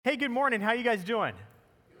Hey, good morning. How you guys doing?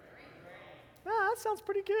 That sounds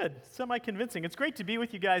pretty good. Semi-convincing. It's great to be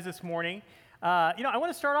with you guys this morning. I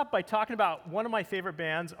want to start off by talking about one of my favorite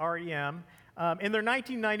bands, REM, and their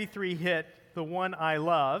 1993 hit, "The One I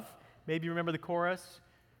Love." Maybe you remember the chorus.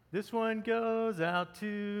 This one goes out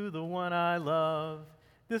to the one I love.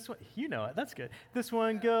 This one, you know it. That's good. This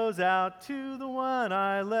one goes out to the one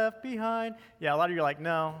I left behind. Yeah, a lot of you are like,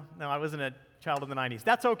 no, I wasn't a child of the 90s.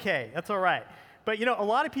 That's okay. That's all right. But a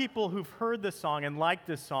lot of people who've heard this song and liked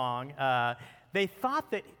this song, they thought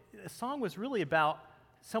that the song was really about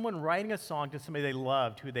someone writing a song to somebody they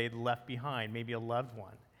loved, who they'd left behind, maybe a loved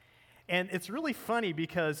one. And it's really funny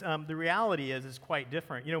because the reality is quite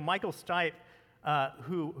different. Michael Stipe,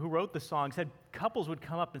 who wrote the song, said couples would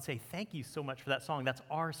come up and say, "Thank you so much for that song. That's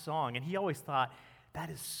our song." And he always thought, that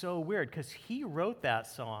is so weird, because he wrote that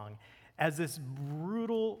song as this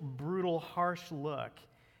brutal, harsh look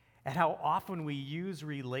at how often we use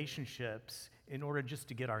relationships in order just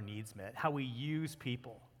to get our needs met, how we use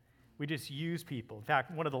people. We just use people. In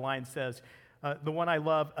fact, one of the lines says, "The one I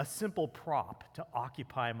love, a simple prop to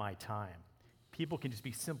occupy my time." People can just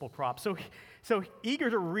be simple props. So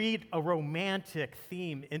eager to read a romantic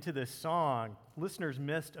theme into this song, listeners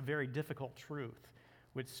missed a very difficult truth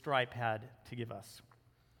which Stipe had to give us.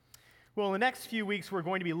 Well, in the next few weeks, we're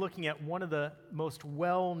going to be looking at one of the most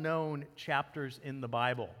well-known chapters in the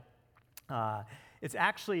Bible. It's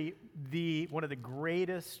actually one of the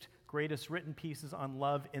greatest written pieces on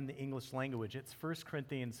love in the English language. It's 1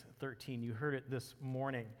 Corinthians 13. You heard it this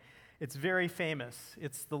morning. It's very famous.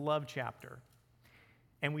 It's the love chapter.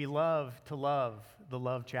 And we love to love the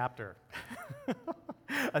love chapter.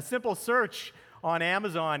 A simple search on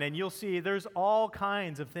Amazon, and you'll see there's all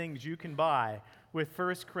kinds of things you can buy with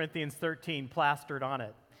 1 Corinthians 13 plastered on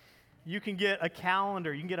it. You can get a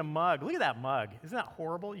calendar. You can get a mug. Look at that mug. Isn't that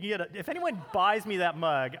horrible? If anyone buys me that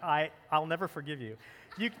mug, I'll never forgive you.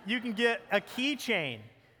 You can get a keychain.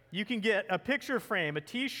 You can get a picture frame, a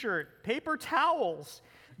T-shirt, paper towels,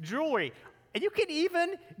 jewelry. And you can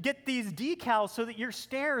even get these decals so that your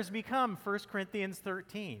stairs become 1 Corinthians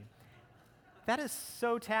 13. That is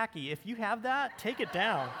so tacky. If you have that, take it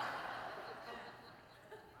down.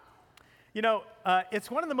 It's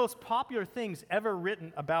one of the most popular things ever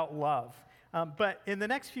written about love. But in the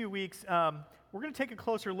next few weeks, we're going to take a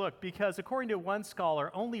closer look, because according to one scholar,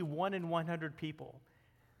 only 1 in 100 people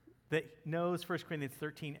that knows 1 Corinthians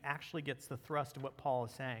 13 actually gets the thrust of what Paul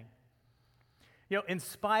is saying. In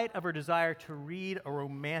spite of our desire to read a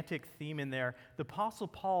romantic theme in there, the Apostle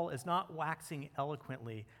Paul is not waxing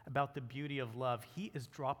eloquently about the beauty of love. He is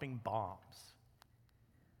dropping bombs.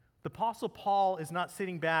 The Apostle Paul is not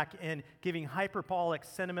sitting back and giving hyperbolic,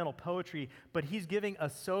 sentimental poetry, but he's giving a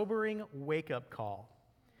sobering wake-up call.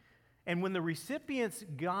 And when the recipients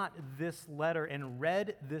got this letter and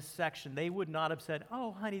read this section, they would not have said,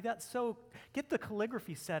 "Oh, honey, get the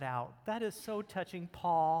calligraphy set out. That is so touching,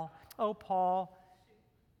 Paul. Oh, Paul."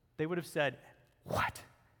 They would have said, "What?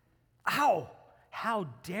 Ow! How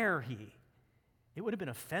dare he?" It would have been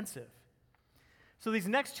offensive. So these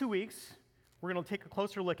next 2 weeks, we're going to take a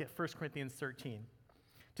closer look at 1 Corinthians 13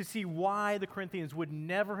 to see why the Corinthians would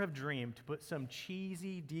never have dreamed to put some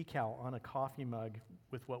cheesy decal on a coffee mug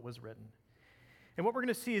with what was written. And what we're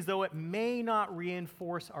going to see is, though it may not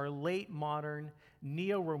reinforce our late modern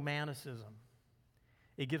neo-romanticism,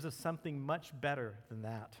 it gives us something much better than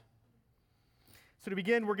that. So to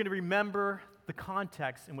begin, we're going to remember the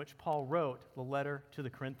context in which Paul wrote the letter to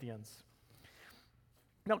the Corinthians.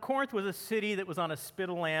 Now, Corinth was a city that was on a spit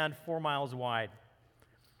of land 4 miles wide.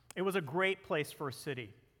 It was a great place for a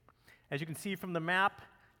city. As you can see from the map,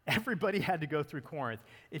 everybody had to go through Corinth.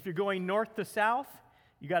 If you're going north to south,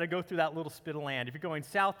 you got to go through that little spit of land. If you're going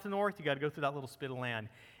south to north, you got to go through that little spit of land.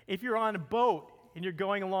 If you're on a boat and you're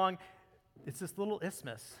going along, it's this little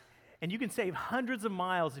isthmus. And you can save hundreds of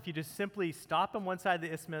miles if you just simply stop on one side of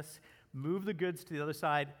the isthmus, move the goods to the other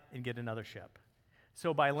side, and get another ship.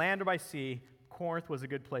 So by land or by sea, Corinth was a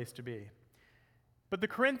good place to be. But the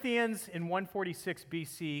Corinthians in 146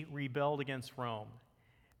 BC rebelled against Rome.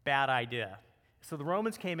 Bad idea. So the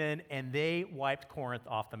Romans came in and they wiped Corinth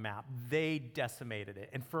off the map. They decimated it.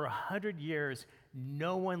 And for 100 years,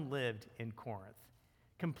 no one lived in Corinth.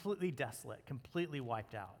 Completely desolate, completely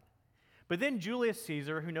wiped out. But then Julius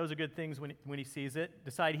Caesar, who knows the good things when he sees it,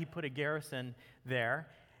 decided he put a garrison there.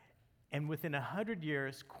 And within 100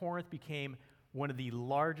 years, Corinth became one of the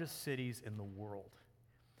largest cities in the world.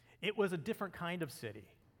 It was a different kind of city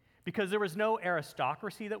because there was no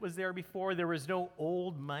aristocracy that was there before. There was no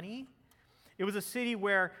old money. It was a city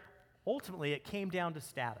where ultimately it came down to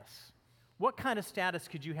status. What kind of status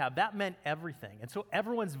could you have? That meant everything. And so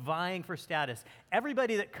everyone's vying for status.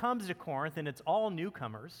 Everybody that comes to Corinth, and it's all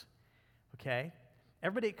newcomers, okay?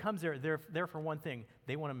 Everybody that comes there, they're there for one thing.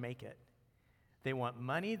 They want to make it. They want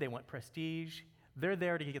money. They want prestige. They're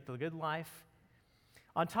there to get the good life.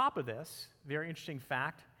 On top of this, very interesting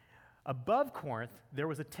fact, above Corinth, there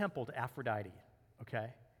was a temple to Aphrodite, okay?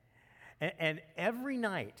 And every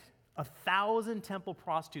night, 1,000 temple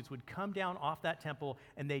prostitutes would come down off that temple,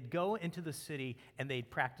 and they'd go into the city, and they'd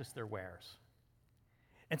practice their wares.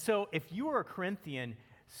 And so if you were a Corinthian,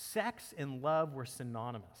 sex and love were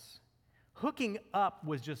synonymous. Hooking up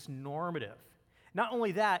was just normative. Not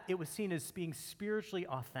only that, it was seen as being spiritually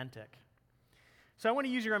authentic. So I want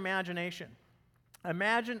to use your imagination.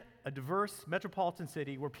 Imagine a diverse metropolitan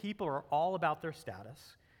city where people are all about their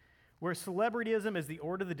status, where celebrityism is the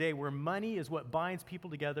order of the day, where money is what binds people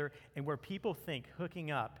together, and where people think hooking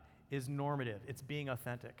up is normative. It's being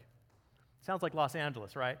authentic. Sounds like Los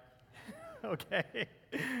Angeles, right? Okay.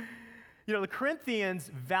 You know, the Corinthians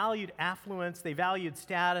valued affluence, they valued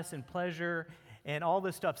status and pleasure and all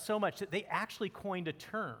this stuff so much that they actually coined a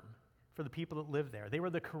term for the people that lived there. They were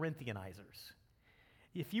the Corinthianizers.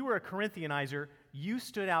 If you were a Corinthianizer, you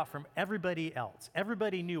stood out from everybody else.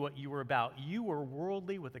 Everybody knew what you were about. You were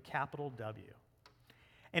worldly with a capital W.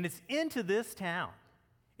 And it's into this town,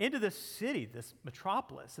 into this city, this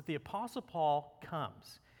metropolis, that the Apostle Paul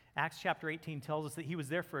comes. Acts chapter 18 tells us that he was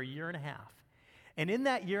there for a year and a half. And in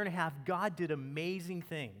that year and a half, God did amazing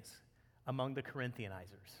things among the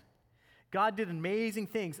Corinthianizers. God did amazing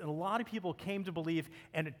things, and a lot of people came to believe,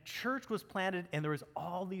 and a church was planted, and there was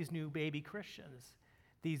all these new baby Christians.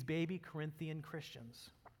 These baby Corinthian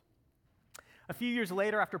Christians. A few years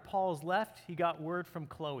later, after Paul's left, he got word from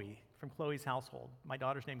Chloe, from Chloe's household. My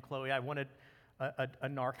daughter's named Chloe. I wanted a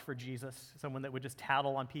narc for Jesus, someone that would just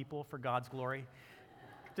tattle on people for God's glory.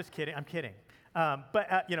 Just kidding. I'm kidding.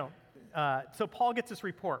 So Paul gets this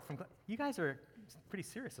report from, you guys are pretty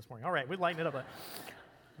serious this morning. All right, we lighten it up.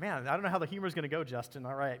 Man, I don't know how the humor's going to go, Justin.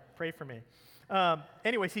 All right, pray for me.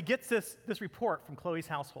 Anyways, he gets this report from Chloe's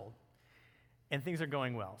household. And things are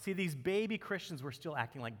going well. See, these baby Christians were still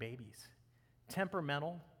acting like babies.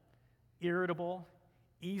 Temperamental, irritable,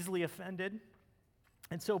 easily offended.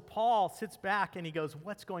 And so Paul sits back and he goes,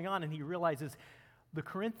 what's going on? And he realizes the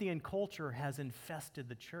Corinthian culture has infested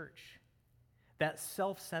the church. That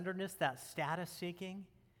self-centeredness, that status seeking,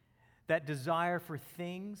 that desire for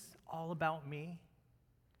things all about me.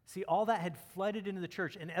 See, all that had flooded into the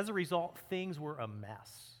church. And as a result, things were a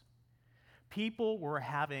mess. People were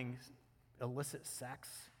having illicit sex,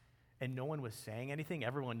 and no one was saying anything.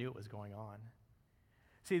 Everyone knew it was going on.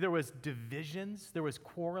 See, there was divisions, there was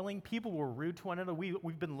quarreling. People were rude to one another.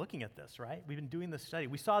 We've been looking at this, right? We've been doing this study.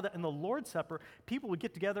 We saw that in the Lord's Supper, people would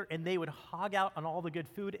get together and they would hog out on all the good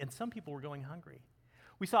food, and some people were going hungry.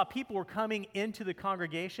 We saw people were coming into the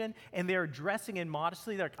congregation and they're dressing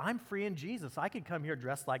immodestly. They're like, I'm free in Jesus. I could come here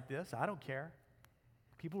dressed like this. I don't care.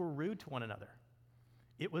 People were rude to one another.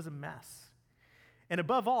 It was a mess. And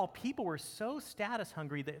above all, people were so status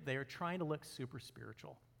hungry that they are trying to look super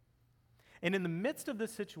spiritual. And in the midst of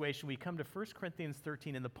this situation, we come to 1 Corinthians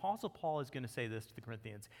 13, and the Apostle Paul is going to say this to the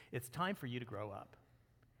Corinthians. It's time for you to grow up.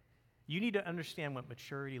 You need to understand what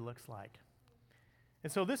maturity looks like.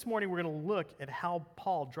 And so this morning, we're going to look at how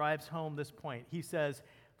Paul drives home this point. He says,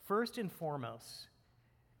 first and foremost,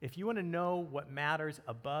 if you want to know what matters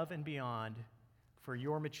above and beyond for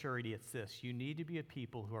your maturity, it's this. You need to be a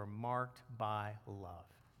people who are marked by love.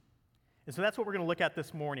 And so that's what we're going to look at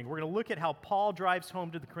this morning. We're going to look at how Paul drives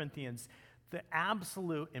home to the Corinthians the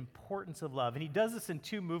absolute importance of love. And he does this in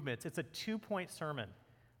two movements. It's a 2-point sermon,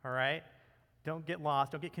 all right? Don't get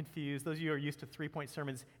lost. Don't get confused. Those of you who are used to 3-point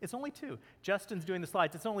sermons, it's only 2. Justin's doing the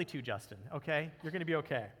slides. It's only 2, Justin, okay? You're going to be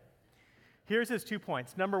okay. Here's his 2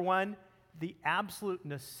 points. Number 1, the absolute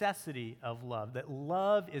necessity of love, that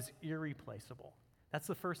love is irreplaceable. That's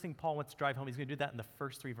the first thing Paul wants to drive home. He's going to do that in the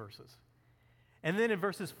first 3 verses. And then in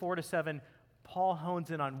verses 4 to 7, Paul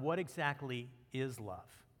hones in on what exactly is love.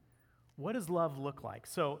 What does love look like?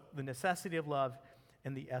 So the necessity of love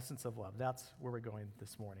and the essence of love. That's where we're going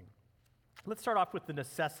this morning. Let's start off with the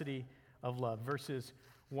necessity of love, verses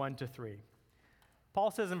 1 to 3. Paul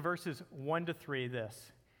says in verses 1 to 3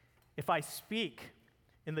 this, if I speak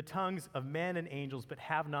in the tongues of men and angels but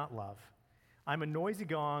have not love, I'm a noisy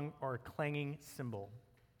gong or a clanging cymbal.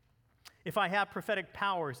 If I have prophetic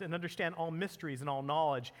powers and understand all mysteries and all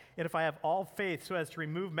knowledge, and if I have all faith so as to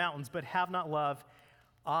remove mountains but have not love,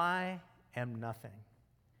 I am nothing.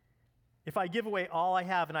 If I give away all I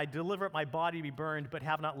have and I deliver up my body to be burned but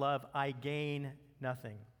have not love, I gain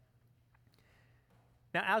nothing.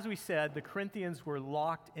 Now, as we said, the Corinthians were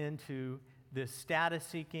locked into this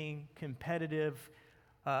status-seeking, competitive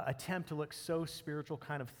attempt to look so spiritual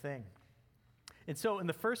kind of thing. And so in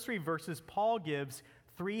the first 3 verses, Paul gives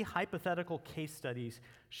 3 hypothetical case studies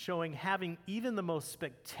showing having even the most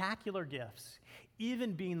spectacular gifts,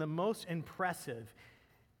 even being the most impressive,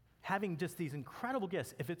 having just these incredible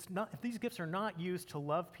gifts, if these gifts are not used to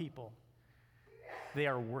love people, they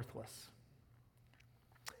are worthless.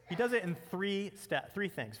 He does it in 3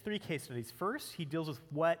 things, 3 case studies. First, he deals with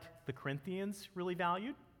what the Corinthians really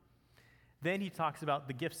valued. Then he talks about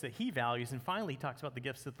the gifts that he values. And finally, he talks about the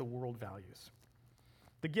gifts that the world values.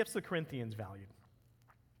 The gifts the Corinthians valued.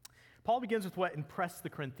 Paul begins with what impressed the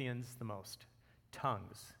Corinthians the most,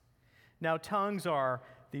 tongues. Now, tongues are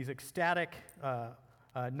these ecstatic,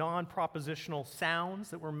 non-propositional sounds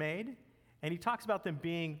that were made. And he talks about them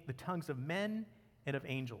being the tongues of men and of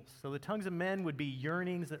angels. So the tongues of men would be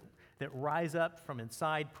yearnings that rise up from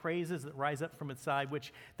inside, praises that rise up from inside,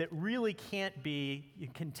 that really can't be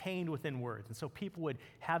contained within words. And so people would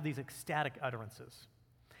have these ecstatic utterances.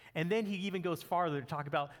 And then he even goes farther to talk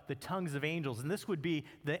about the tongues of angels, and this would be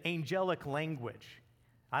the angelic language.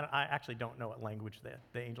 I actually don't know what language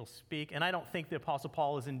the angels speak, and I don't think the Apostle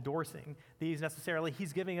Paul is endorsing these necessarily.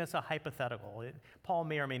 He's giving us a hypothetical. Paul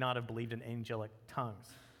may or may not have believed in angelic tongues.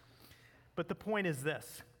 But the point is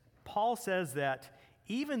this. Paul says that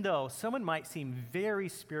even though someone might seem very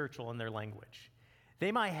spiritual in their language,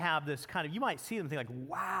 they might have this you might see them and think like,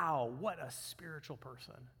 wow, what a spiritual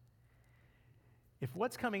person. If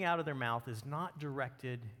what's coming out of their mouth is not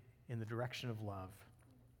directed in the direction of love,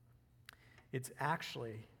 it's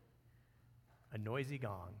actually a noisy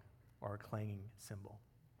gong or a clanging cymbal.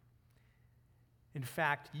 In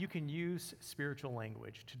fact, you can use spiritual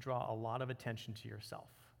language to draw a lot of attention to yourself.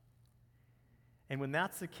 And when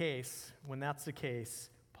that's the case,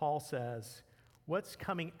 Paul says, what's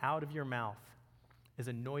coming out of your mouth is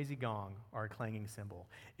a noisy gong or a clanging cymbal.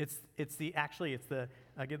 I'll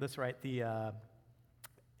get this right,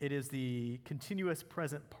 it is the continuous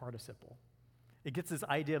present participle. It gets this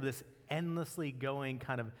idea of this endlessly going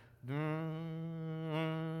kind of,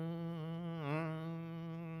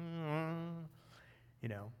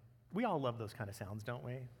 we all love those kind of sounds, don't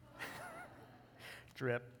we?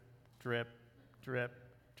 Drip, drip, drip,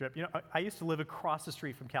 drip. I used to live across the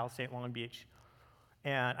street from Cal State Long Beach.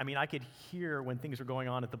 And I could hear when things were going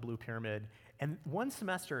on at the Blue Pyramid. And one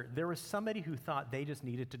semester, there was somebody who thought they just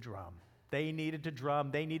needed to drum. They needed to drum.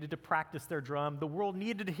 They needed to practice their drum. The world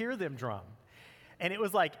needed to hear them drum. And it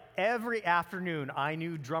was like every afternoon, I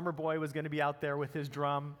knew Drummer Boy was going to be out there with his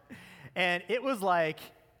drum. And it was like,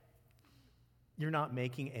 you're not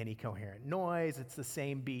making any coherent noise. It's the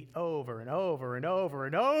same beat over and over and over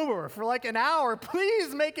and over for like an hour.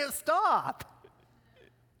 Please make it stop.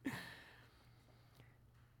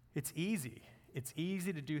 It's easy. It's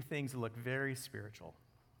easy to do things that look very spiritual.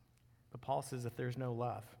 But Paul says if there's no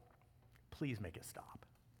love, please make it stop.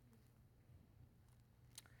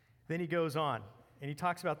 Then he goes on, and he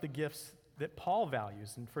talks about the gifts that Paul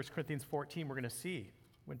values. In 1 Corinthians 14, we're going to see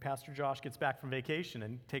when Pastor Josh gets back from vacation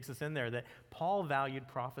and takes us in there that Paul valued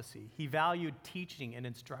prophecy. He valued teaching and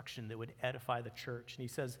instruction that would edify the church. And he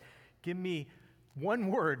says, give me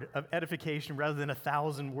one word of edification rather than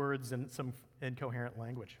 1,000 words in some incoherent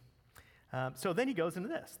language. So then he goes into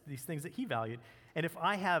these things that he valued. And if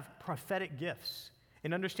I have prophetic gifts,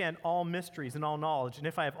 and understand all mysteries and all knowledge, and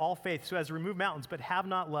if I have all faith so as to remove mountains, but have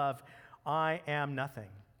not love, I am nothing.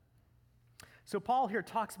 So Paul here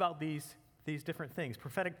talks about these different things,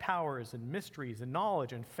 prophetic powers and mysteries and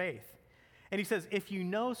knowledge and faith. And he says, if you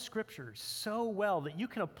know scriptures so well that you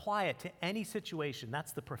can apply it to any situation,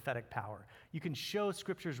 that's the prophetic power. You can show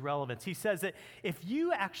scripture's relevance. He says that if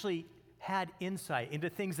you actually had insight into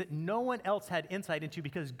things that no one else had insight into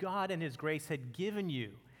because God in his grace had given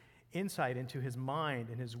you insight into his mind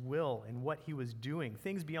and his will and what he was doing,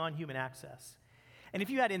 things beyond human access. And if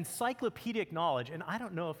you had encyclopedic knowledge, and I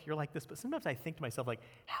don't know if you're like this, but sometimes I think to myself, like,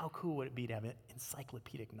 how cool would it be to have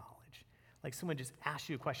encyclopedic knowledge? Like someone just asks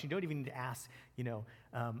you a question, you don't even need to ask,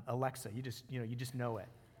 Alexa, you just know it.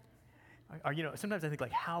 Or, sometimes I think,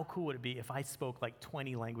 like, how cool would it be if I spoke, like,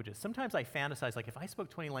 20 languages? Sometimes I fantasize, like, if I spoke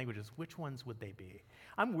 20 languages, which ones would they be?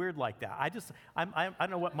 I'm weird like that. I don't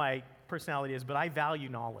know what my personality is, but I value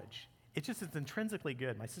knowledge. It's intrinsically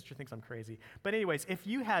good. My sister thinks I'm crazy. But anyways, if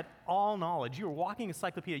you had all knowledge, you were walking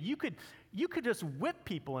encyclopedia, you could just whip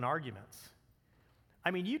people in arguments.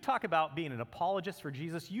 You talk about being an apologist for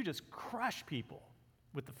Jesus, you just crush people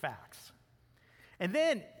with the facts. And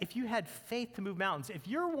then, if you had faith to move mountains, if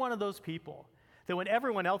you're one of those people That when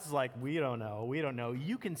everyone else is like, we don't know,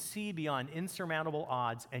 you can see beyond insurmountable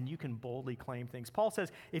odds and you can boldly claim things. Paul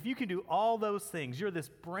says, if you can do all those things, you're this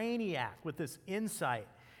brainiac with this insight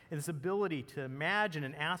and this ability to imagine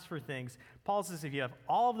and ask for things. Paul says, if you have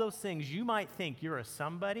all of those things, you might think you're a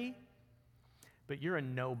somebody, but you're a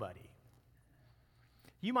nobody.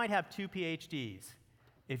 You might have 2 PhDs.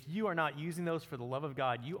 If you are not using those for the love of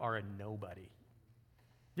God, you are a nobody.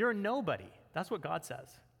 You're a nobody. That's what God says.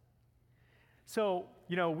 So,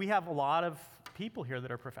 we have a lot of people here that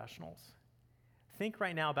are professionals. Think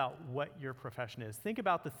right now about what your profession is. Think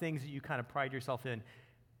about the things that you kind of pride yourself in.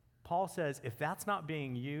 Paul says, if that's not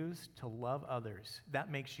being used to love others, that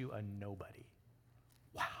makes you a nobody.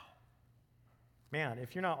 Wow. Man,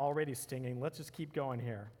 if you're not already stinging, let's just keep going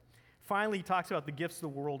here. Finally, he talks about the gifts the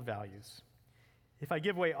world values. If I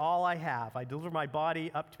give away all I have, I deliver my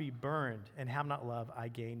body up to be burned and have not love, I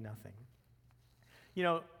gain nothing.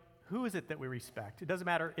 Who is it that we respect? It doesn't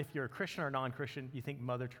matter if you're a Christian or non-Christian, you think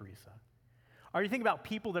Mother Teresa. Or you think about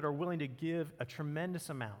people that are willing to give a tremendous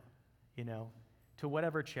amount, to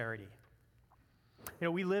whatever charity.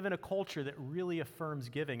 We live in a culture that really affirms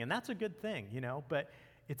giving, and that's a good thing, but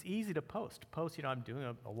it's easy to post. I'm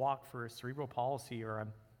doing a walk for cerebral palsy, or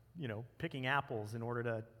I'm, picking apples in order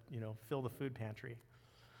to, fill the food pantry.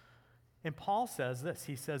 And Paul says this.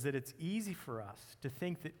 He says that it's easy for us to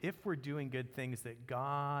think that if we're doing good things that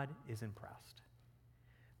God is impressed.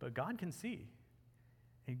 But God can see,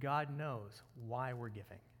 and God knows why we're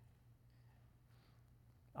giving.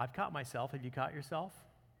 I've caught myself. Have you caught yourself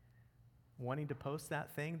wanting to post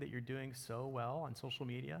that thing that you're doing so well on social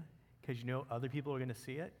media because you know other people are going to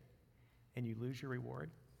see it and you lose your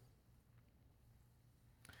reward?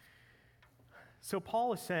 So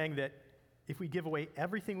Paul is saying that if we give away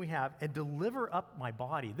everything we have and deliver up my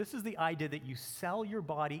body, this is the idea that you sell your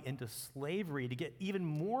body into slavery to get even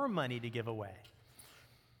more money to give away.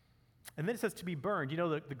 And then it says to be burned.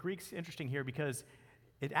 The Greek's interesting here because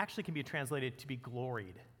it actually can be translated to be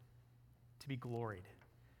gloried. To be gloried.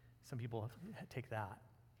 Some people take that.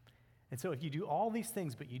 And so if you do all these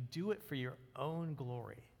things, but you do it for your own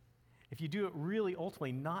glory, if you do it really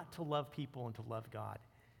ultimately not to love people and to love God,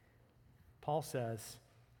 Paul says,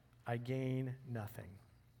 I gain nothing.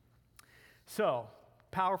 So,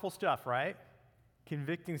 powerful stuff, right?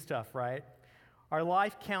 Convicting stuff, right? Our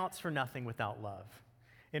life counts for nothing without love.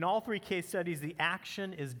 In all 3 case studies, the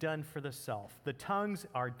action is done for the self. The tongues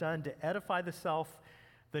are done to edify the self.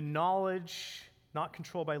 The knowledge, not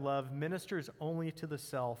controlled by love, ministers only to the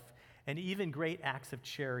self. And even great acts of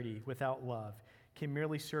charity without love can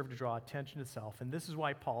merely serve to draw attention to self. And this is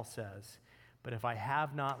why Paul says, but if I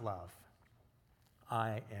have not love,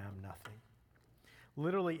 I am nothing.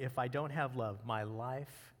 Literally, if I don't have love, my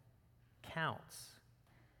life counts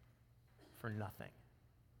for nothing.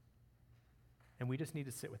 And we just need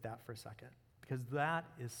to sit with that for a second, because that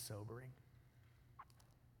is sobering.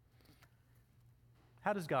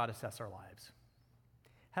 How does God assess our lives?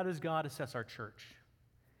 How does God assess our church?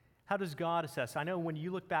 How does God assess? I know when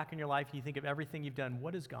you look back in your life and you think of everything you've done,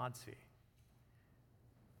 what does God see?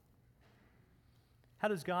 How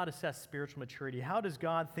does God assess spiritual maturity? How does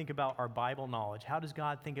God think about our Bible knowledge? How does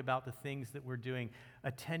God think about the things that we're doing,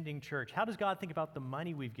 attending church? How does God think about the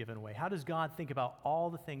money we've given away? How does God think about all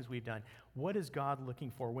the things we've done? What is God looking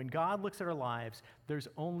for? When God looks at our lives, there's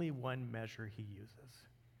only one measure he uses.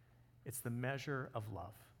 It's the measure of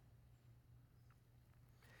love.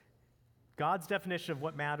 God's definition of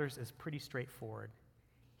what matters is pretty straightforward.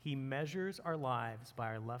 He measures our lives by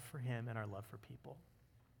our love for him and our love for people.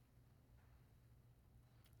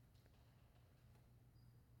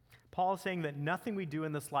 Paul is saying that nothing we do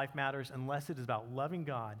in this life matters unless it is about loving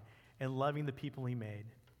God and loving the people he made.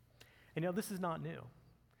 And this is not new.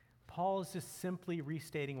 Paul is just simply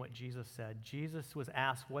restating what Jesus said. Jesus was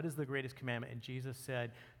asked, what is the greatest commandment? And Jesus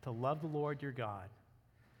said, to love the Lord your God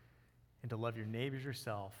and to love your neighbors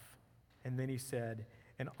yourself. And then he said,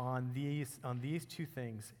 and on these 2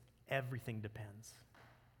 things, everything depends.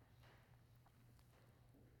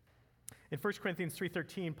 In 1 Corinthians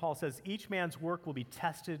 3:13, Paul says, each man's work will be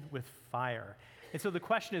tested with fire. And so the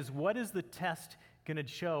question is, what is the test going to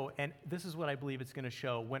show? And this is what I believe it's going to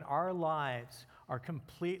show. When our lives are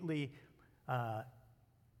completely,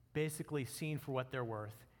 basically seen for what they're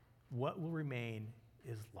worth, what will remain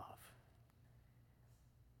is love.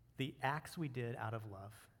 The acts we did out of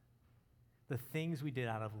love. The things we did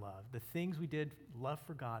out of love. The things we did, love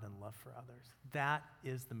for God and love for others. That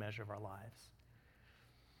is the measure of our lives.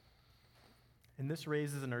 And this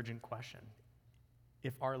raises an urgent question.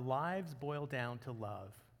 If our lives boil down to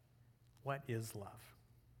love, what is love?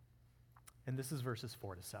 And this is verses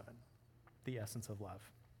 4-7, the essence of love.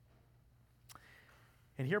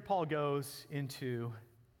 And here Paul goes into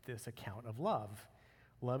this account of love.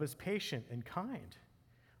 Love is patient and kind.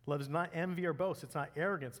 Love is not envy or boast. It's not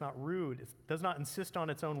arrogant. It's not rude. It does not insist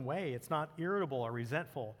on its own way. It's not irritable or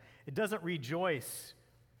resentful. It doesn't rejoice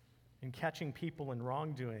in catching people in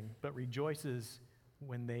wrongdoing, but rejoices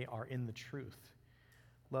when they are in the truth.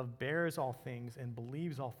 Love bears all things and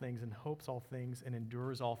believes all things and hopes all things and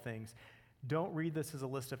endures all things. Don't read this as a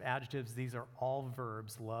list of adjectives. These are all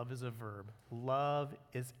verbs. Love is a verb. Love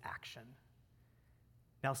is action.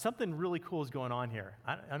 Now, something really cool is going on here.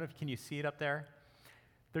 I don't know if can you see it up there?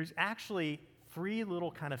 There's actually three little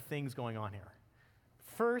kind of things going on here.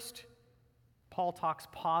 First, Paul talks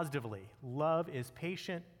positively. Love is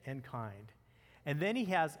patient and kind. And then he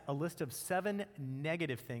has a list of 7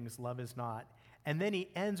 negative things love is not. And then he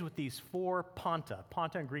ends with these 4 panta.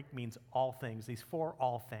 Panta in Greek means all things, these 4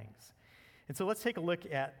 all things. And so let's take a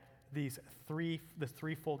look at the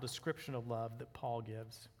threefold description of love that Paul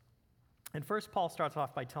gives. And first, Paul starts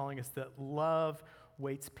off by telling us that love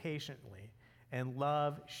waits patiently and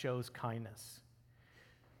love shows kindness.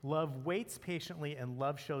 Love waits patiently and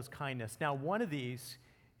love shows kindness. Now, one of these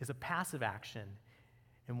is a passive action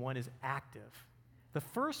and one is active. The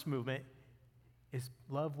first movement is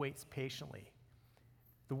love waits patiently.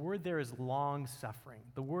 The word there is long suffering.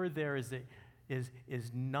 The word there is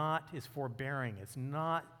forbearing. It's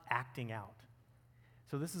not acting out.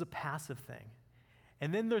 So this is a passive thing.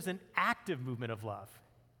 And then there's an active movement of love.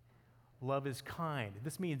 Love is kind.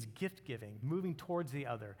 This means gift giving, moving towards the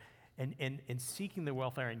other, and seeking their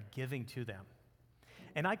welfare and giving to them.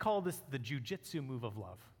 And I call this the jujitsu move of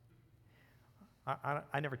love.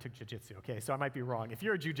 I never took jiu-jitsu, okay, so I might be wrong. If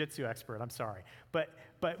you're a jiu-jitsu expert, I'm sorry. But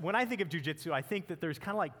when I think of jiu-jitsu, I think that there's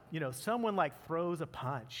kind of like, someone like throws a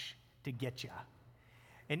punch to get you.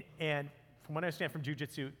 And from what I understand from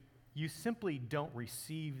jiu-jitsu, you simply don't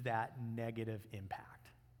receive that negative impact.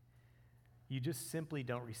 You just simply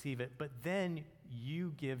don't receive it, but then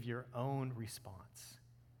you give your own response.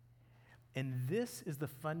 And this is the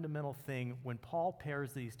fundamental thing when Paul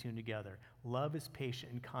pairs these two together. Love is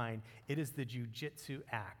patient and kind. It is the jujitsu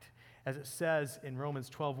act. As it says in Romans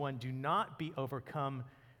 12:1, do not be overcome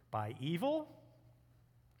by evil,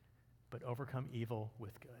 but overcome evil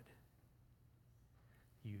with good.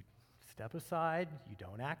 You step aside, you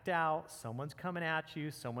don't act out, someone's coming at you,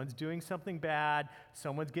 someone's doing something bad,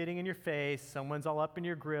 someone's getting in your face, someone's all up in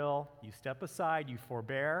your grill. You step aside, you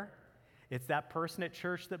forbear. It's that person at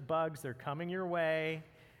church that bugs. They're coming your way.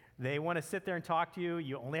 They want to sit there and talk to you.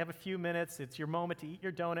 You only have a few minutes. It's your moment to eat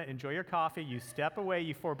your donut, enjoy your coffee. You step away,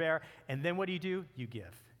 you forbear, and then what do? You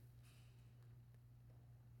give.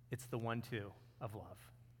 It's the 1-2 of love.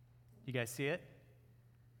 You guys see it?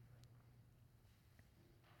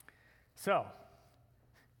 So,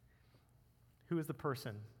 who is the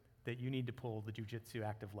person that you need to pull the jujitsu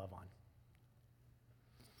act of love on?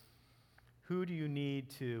 Who do you need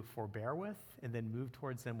to forbear with and then move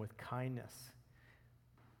towards them with kindness?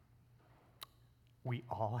 We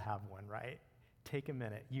all have one, right? Take a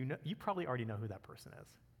minute. You probably already know who that person is.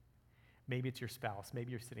 Maybe it's your spouse.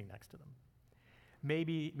 Maybe you're sitting next to them.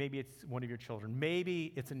 Maybe it's one of your children.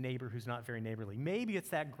 Maybe it's a neighbor who's not very neighborly. Maybe it's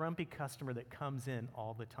that grumpy customer that comes in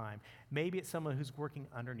all the time. Maybe it's someone who's working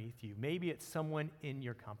underneath you. Maybe it's someone in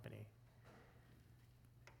your company.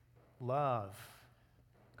 Love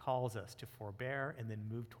calls us to forbear and then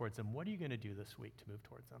move towards them. What are you going to do this week to move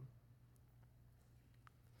towards them?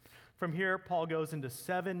 From here, Paul goes into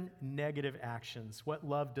 7 negative actions, what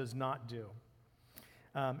love does not do.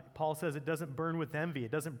 Paul says it doesn't burn with envy.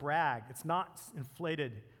 It doesn't brag. It's not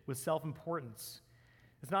inflated with self-importance.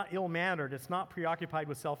 It's not ill-mannered. It's not preoccupied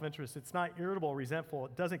with self-interest. It's not irritable, resentful.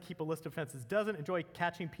 It doesn't keep a list of offenses. It doesn't enjoy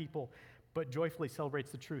catching people, but joyfully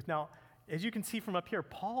celebrates the truth. Now, as you can see from up here,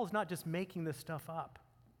 Paul is not just making this stuff up.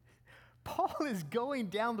 Paul is going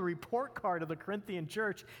down the report card of the Corinthian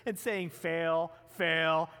church and saying, fail,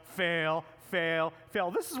 fail, fail, fail,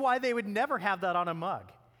 fail. This is why they would never have that on a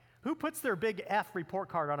mug. Who puts their big F report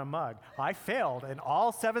card on a mug? I failed in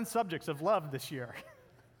all 7 subjects of love this year.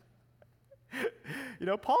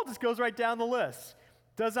 Paul just goes right down the list.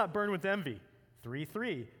 Does not burn with envy.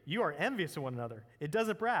 3:3. You are envious of one another. It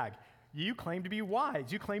doesn't brag. You claim to be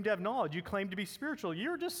wise. You claim to have knowledge. You claim to be spiritual.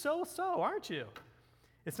 You're just so, aren't you?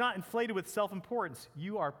 It's not inflated with self-importance.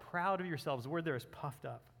 You are proud of yourselves. The word there is puffed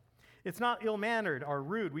up. It's not ill-mannered or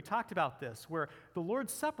rude. We talked about this, where the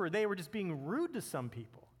Lord's Supper, they were just being rude to some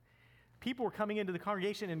people. People were coming into the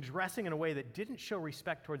congregation and dressing in a way that didn't show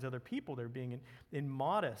respect towards other people. They're being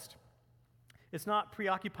immodest. It's not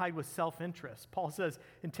preoccupied with self-interest. Paul says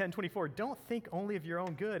in 10:24, don't think only of your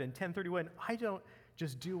own good. In 10:31, I don't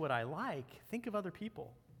just do what I like. Think of other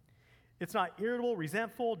people. It's not irritable,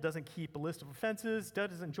 resentful, doesn't keep a list of offenses,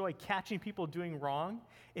 doesn't enjoy catching people doing wrong.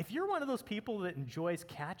 If you're one of those people that enjoys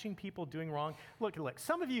catching people doing wrong, look,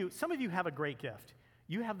 some of you have a great gift.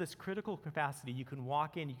 You have this critical capacity. You can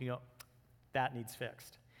walk in, you can go, that needs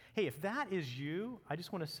fixed. Hey, if that is you, I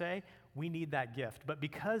just want to say, we need that gift. But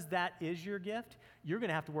because that is your gift, you're going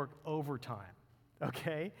to have to work overtime,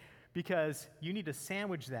 okay? Because you need to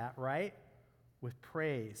sandwich that, right, with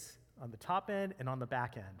praise on the top end and on the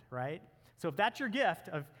back end, right? So if that's your gift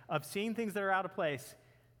of seeing things that are out of place,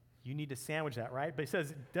 you need to sandwich that, right? But it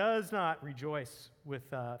says, does not rejoice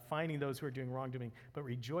with finding those who are doing wrongdoing, but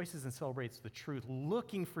rejoices and celebrates the truth,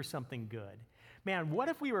 looking for something good. Man, what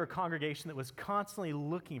if we were a congregation that was constantly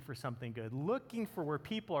looking for something good, looking for where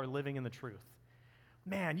people are living in the truth?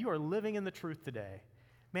 Man, you are living in the truth today.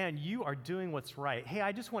 Man, you are doing what's right. Hey,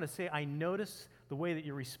 I just want to say, I notice the way that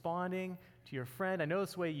you're responding to your friend. I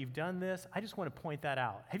notice the way you've done this. I just want to point that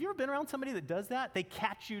out. Have you ever been around somebody that does that? They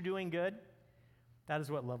catch you doing good? That is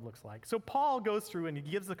what love looks like. So Paul goes through and he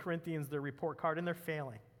gives the Corinthians their report card, and they're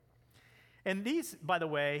failing. And these, by the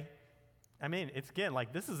way, I mean, it's again,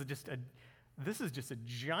 like this is just a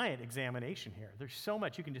giant examination here. There's so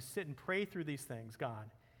much. You can just sit and pray through these things. God,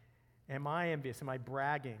 am I envious? Am I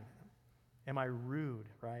bragging? Am I rude,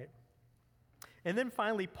 right? And then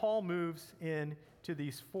finally, Paul moves into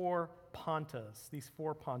these four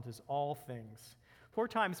pantas, all things. 4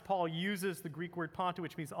 times Paul uses the Greek word panta,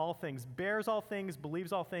 which means all things, bears all things,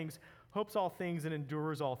 believes all things, hopes all things, and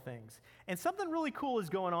endures all things. And something really cool is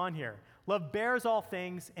going on here. Love bears all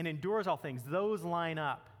things and endures all things. Those line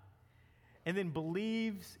up. And then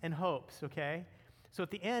believes and hopes, okay? So at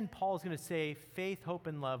the end, Paul's going to say faith, hope,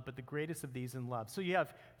 and love, but the greatest of these in love. So you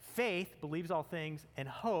have faith, believes all things, and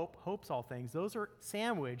hope, hopes all things. Those are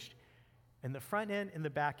sandwiched in the front end and the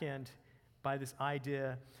back end by this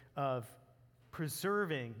idea of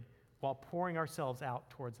preserving while pouring ourselves out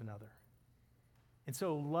towards another. And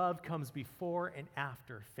so love comes before and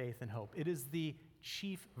after faith and hope. It is the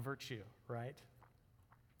chief virtue, right?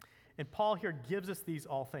 And Paul here gives us these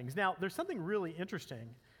all things. Now, there's something really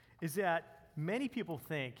interesting, is that many people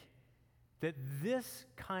think that this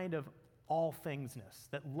kind of all thingsness,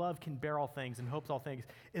 that love can bear all things and hopes all things,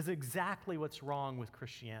 is exactly what's wrong with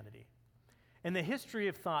Christianity. In the history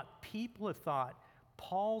of thought, people have thought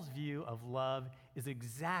Paul's view of love is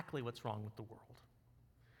exactly what's wrong with the world.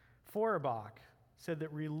 Feuerbach said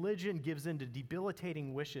that religion gives in to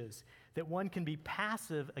debilitating wishes, that one can be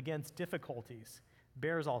passive against difficulties,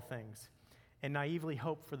 bears all things, and naively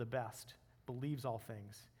hope for the best, believes all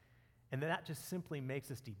things. And that just simply makes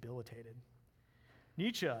us debilitated.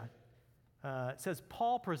 Nietzsche says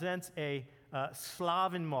Paul presents a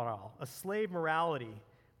Slavenmoral, a slave morality,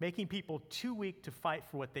 making people too weak to fight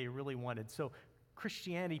for what they really wanted. So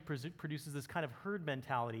Christianity produces this kind of herd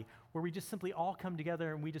mentality where we just simply all come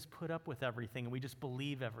together and we just put up with everything and we just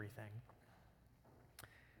believe everything.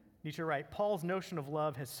 Nietzsche writes, Paul's notion of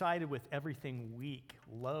love has sided with everything weak,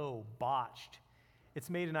 low, botched. It's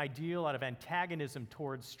made an ideal out of antagonism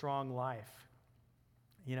towards strong life.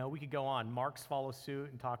 You know, we could go on. Marx follows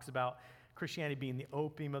suit and talks about Christianity being the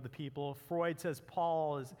opium of the people. Freud says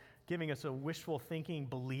Paul is giving us a wishful thinking,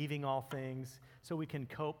 believing all things, so we can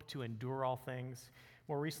cope to endure all things.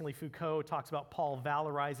 More recently, Foucault talks about Paul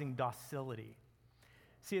valorizing docility.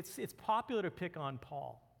 See, it's popular to pick on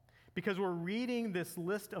Paul because we're reading this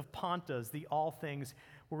list of pantas, the all things,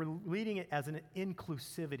 we're reading it as an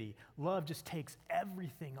inclusivity. Love just takes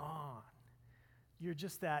everything on. You're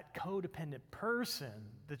just that codependent person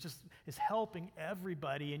that just is helping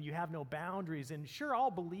everybody and you have no boundaries. And sure,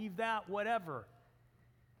 I'll believe that, whatever.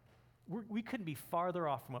 We couldn't be farther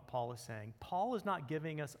off from what Paul is saying. Paul is not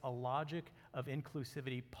giving us a logic of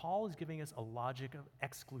inclusivity. Paul is giving us a logic of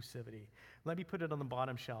exclusivity. Let me put it on the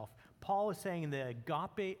bottom shelf. Paul is saying that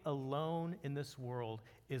agape alone in this world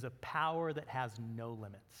is a power that has no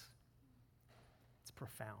limits. It's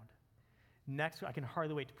profound. I can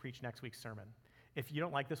hardly wait to preach next week's sermon. If you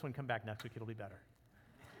don't like this one, come back next week. It'll be better.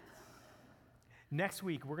 Next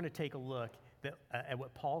week, we're going to take a look at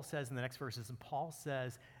what Paul says in the next verses. And Paul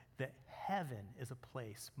says that heaven is a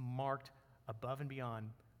place marked above and beyond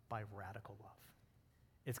by radical love.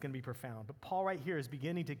 It's going to be profound. But Paul right here is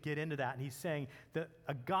beginning to get into that, and he's saying that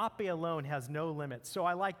agape alone has no limits. So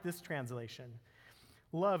I like this translation.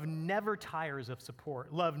 Love never tires of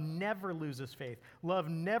support. Love never loses faith. Love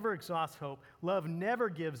never exhausts hope. Love never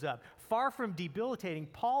gives up. Far from debilitating,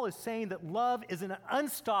 Paul is saying that love is an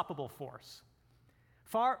unstoppable force.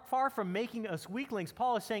 Far from making us weaklings,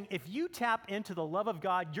 Paul is saying if you tap into the love of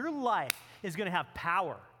God, your life is going to have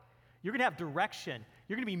power. You're going to have direction.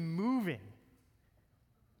 You're going to be moving.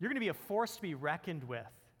 You're going to be a force to be reckoned with.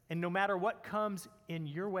 And no matter what comes in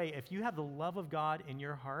your way, if you have the love of God in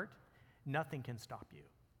your heart, nothing can stop you.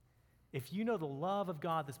 If you know the love of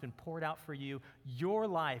God that's been poured out for you, your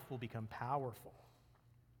life will become powerful.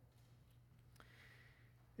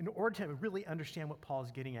 In order to really understand what Paul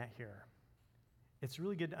is getting at here, it's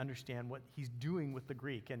really good to understand what he's doing with the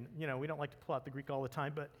Greek. And, we don't like to pull out the Greek all the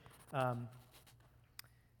time, but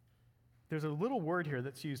there's a little word here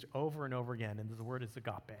that's used over and over again, and the word is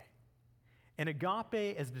agape. And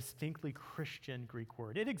agape is a distinctly Christian Greek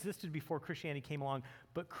word. It existed before Christianity came along,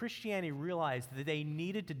 but Christianity realized that they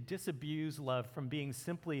needed to disabuse love from being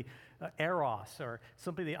simply eros, or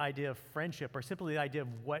simply the idea of friendship, or simply the idea of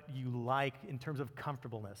what you like in terms of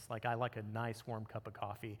comfortableness, like I like a nice warm cup of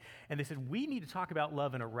coffee. And they said, we need to talk about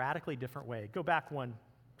love in a radically different way. Go back one,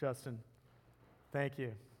 Justin. Thank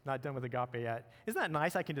you. Not done with agape yet. Isn't that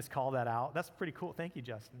nice? I can just call that out. That's pretty cool. Thank you,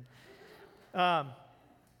 Justin.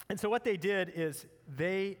 And so what they did is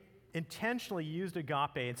they intentionally used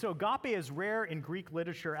agape. And so agape is rare in Greek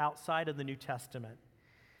literature outside of the New Testament.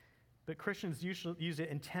 But Christians usually use it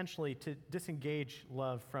intentionally to disengage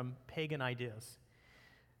love from pagan ideas.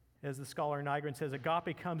 As the scholar Nygren says,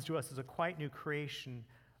 agape comes to us as a quite new creation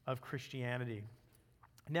of Christianity.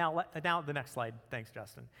 Now the next slide. Thanks,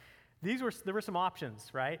 Justin. There were some options,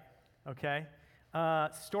 right? Okay.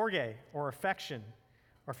 Storge, or affection,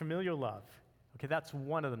 or familial love. Okay, that's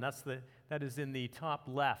one of them. That is in the top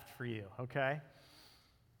left for you, okay?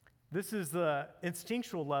 This is the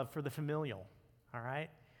instinctual love for the familial, all right?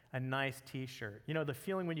 A nice t-shirt. The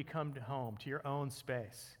feeling when you come home to your own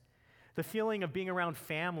space. The feeling of being around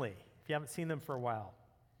family, if you haven't seen them for a while.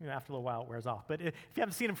 After a little while it wears off. But if you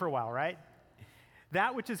haven't seen them for a while, right?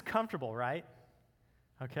 That which is comfortable, right?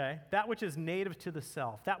 Okay? That which is native to the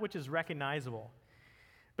self. That which is recognizable.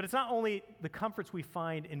 But it's not only the comforts we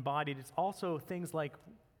find embodied, it's also things like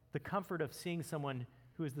the comfort of seeing someone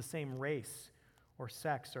who is the same race or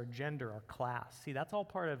sex or gender or class. See, that's all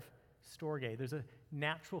part of storge. There's a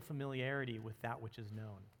natural familiarity with that which is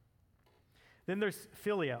known. Then there's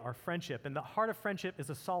philia, or friendship, and the heart of friendship is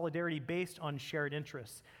a solidarity based on shared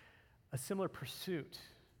interests, a similar pursuit.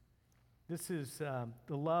 This is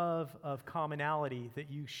the love of commonality, that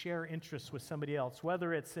you share interests with somebody else,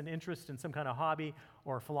 whether it's an interest in some kind of hobby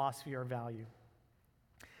or philosophy or value.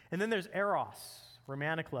 And then there's eros,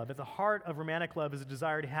 romantic love. At the heart of romantic love is a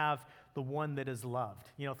desire to have the one that is loved.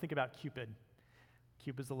 Think about Cupid.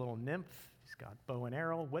 Cupid's a little nymph. He's got bow and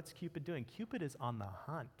arrow. What's Cupid doing? Cupid is on the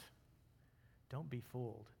hunt. Don't be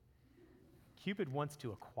fooled. Cupid wants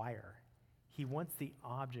to acquire. He wants the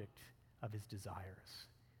object of his desires.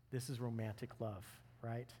 This is romantic love,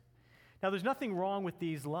 right? Now, there's nothing wrong with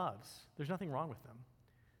these loves. There's nothing wrong with them,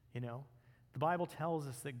 The Bible tells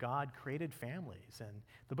us that God created families, and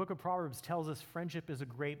the book of Proverbs tells us friendship is a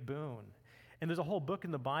great boon. And there's a whole book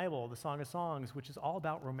in the Bible, the Song of Songs, which is all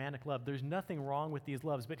about romantic love. There's nothing wrong with these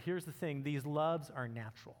loves, but here's the thing. These loves are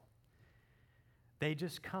natural. They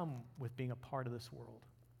just come with being a part of this world.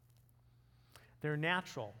 They're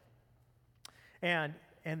natural. And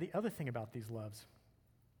the other thing about these loves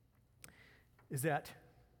is that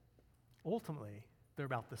ultimately they're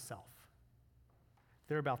about the self.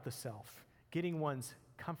 They're about the self, getting one's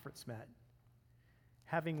comforts met,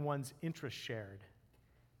 having one's interests shared,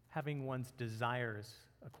 having one's desires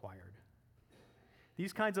acquired.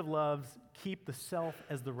 These kinds of loves keep the self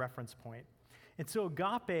as the reference point. And so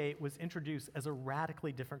agape was introduced as a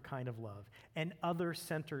radically different kind of love, an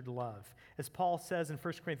other-centered love. As Paul says in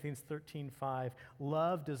 1 Corinthians 13:5,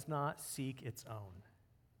 love does not seek its own.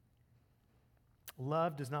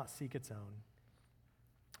 Love does not seek its own.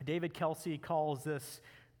 David Kelsey calls this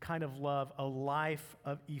kind of love a life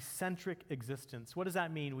of eccentric existence. What does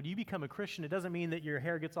that mean? When you become a Christian, it doesn't mean that your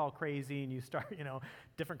hair gets all crazy and you start,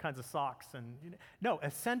 different kinds of socks. No,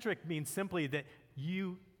 eccentric means simply that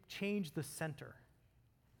you change the center.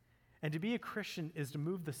 And to be a Christian is to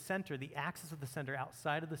move the center, the axis of the center,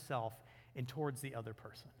 outside of the self and towards the other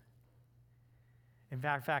person. In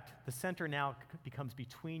fact, the center now becomes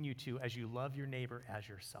between you two as you love your neighbor as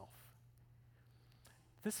yourself.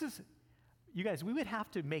 You guys, we would have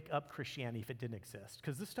to make up Christianity if it didn't exist,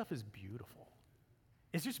 because this stuff is beautiful.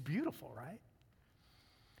 It's just beautiful, right?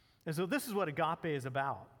 And so this is what agape is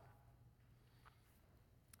about.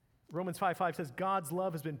 Romans 5:5 says, God's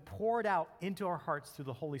love has been poured out into our hearts through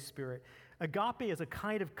the Holy Spirit. Agape is a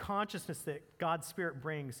kind of consciousness that God's Spirit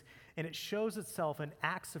brings, and it shows itself in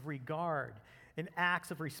acts of regard, in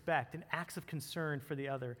acts of respect, in acts of concern for the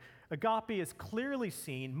other. Agape is clearly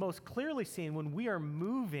seen, most clearly seen, when we are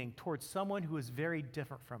moving towards someone who is very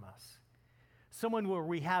different from us. Someone where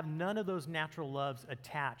we have none of those natural loves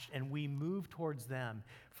attached and we move towards them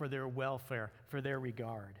for their welfare, for their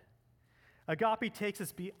regard. Agape takes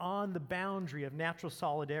us beyond the boundary of natural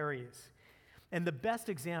solidarities. And the best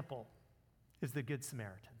example is the Good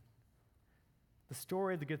Samaritan. The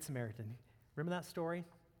story of the Good Samaritan. Remember that story?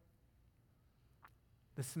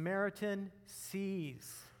 The Samaritan sees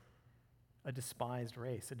a despised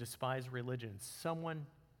race, a despised religion, someone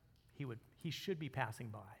he should be passing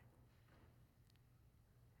by.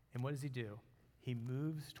 And what does he do? He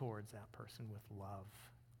moves towards that person with love.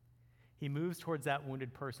 He moves towards that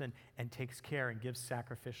wounded person and takes care and gives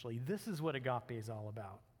sacrificially. This is what agape is all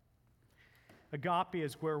about. Agape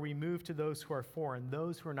is where we move to those who are foreign,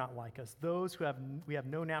 those who are not like us, those who we have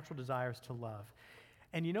no natural desires to love.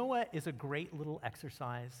 And you know what is a great little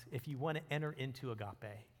exercise if you want to enter into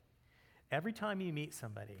agape? Every time you meet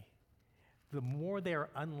somebody, the more they are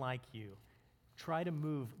unlike you, try to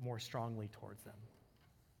move more strongly towards them.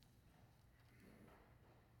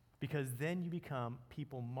 Because then you become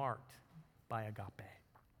people marked by agape.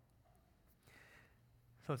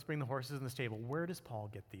 So let's bring the horses in the stable. Where does Paul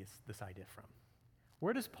get this idea from?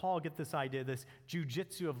 Where does Paul get this idea, this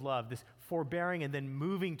jujitsu of love, this forbearing and then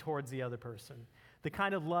moving towards the other person? The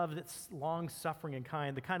kind of love that's long-suffering and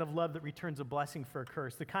kind, the kind of love that returns a blessing for a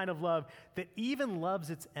curse, the kind of love that even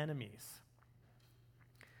loves its enemies.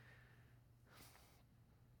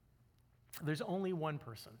 There's only one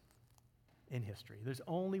person in history. There's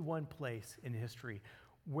only one place in history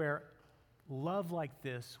where love like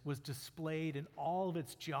this was displayed in all of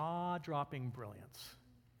its jaw-dropping brilliance.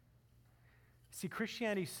 See,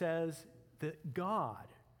 Christianity says that God,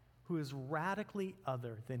 who is radically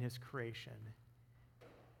other than his creation,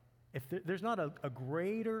 if there's not a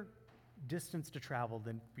greater distance to travel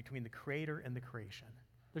than between the Creator and the creation,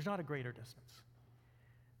 there's not a greater distance,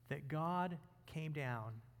 that God came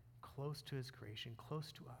down close to his creation,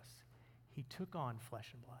 close to us. He took on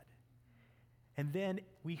flesh and blood. And then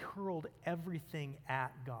we hurled everything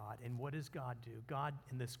at God. And what does God do? God,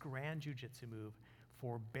 in this grand jujitsu move,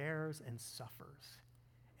 forbears and suffers,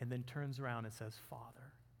 and then turns around and says,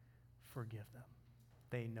 Father, forgive them.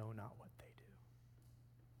 They know not what they do.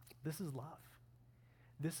 This is love.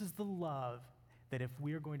 This is the love that if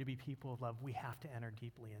we are going to be people of love, we have to enter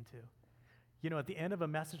deeply into. You know, at the end of a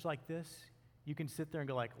message like this, you can sit there and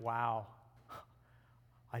go like, wow,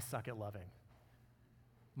 I suck at loving.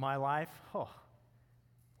 My life,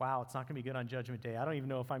 wow, it's not going to be good on Judgment Day. I don't even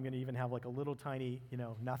know if I'm going to even have like a little tiny,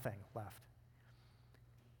 nothing left.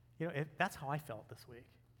 That's how I felt this week.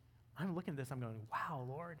 I'm looking at this, I'm going, wow,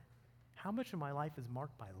 Lord, how much of my life is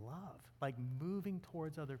marked by love, like moving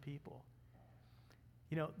towards other people?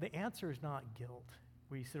 The answer is not guilt,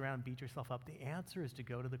 where you sit around and beat yourself up. The answer is to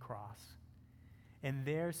go to the cross and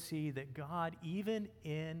there see that God, even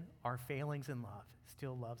in our failings in love,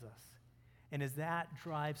 still loves us. And as that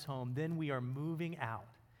drives home, then we are moving out.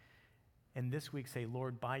 And this week say,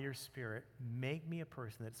 Lord, by your Spirit, make me a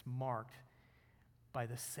person that's marked by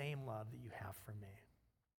the same love that you have for me.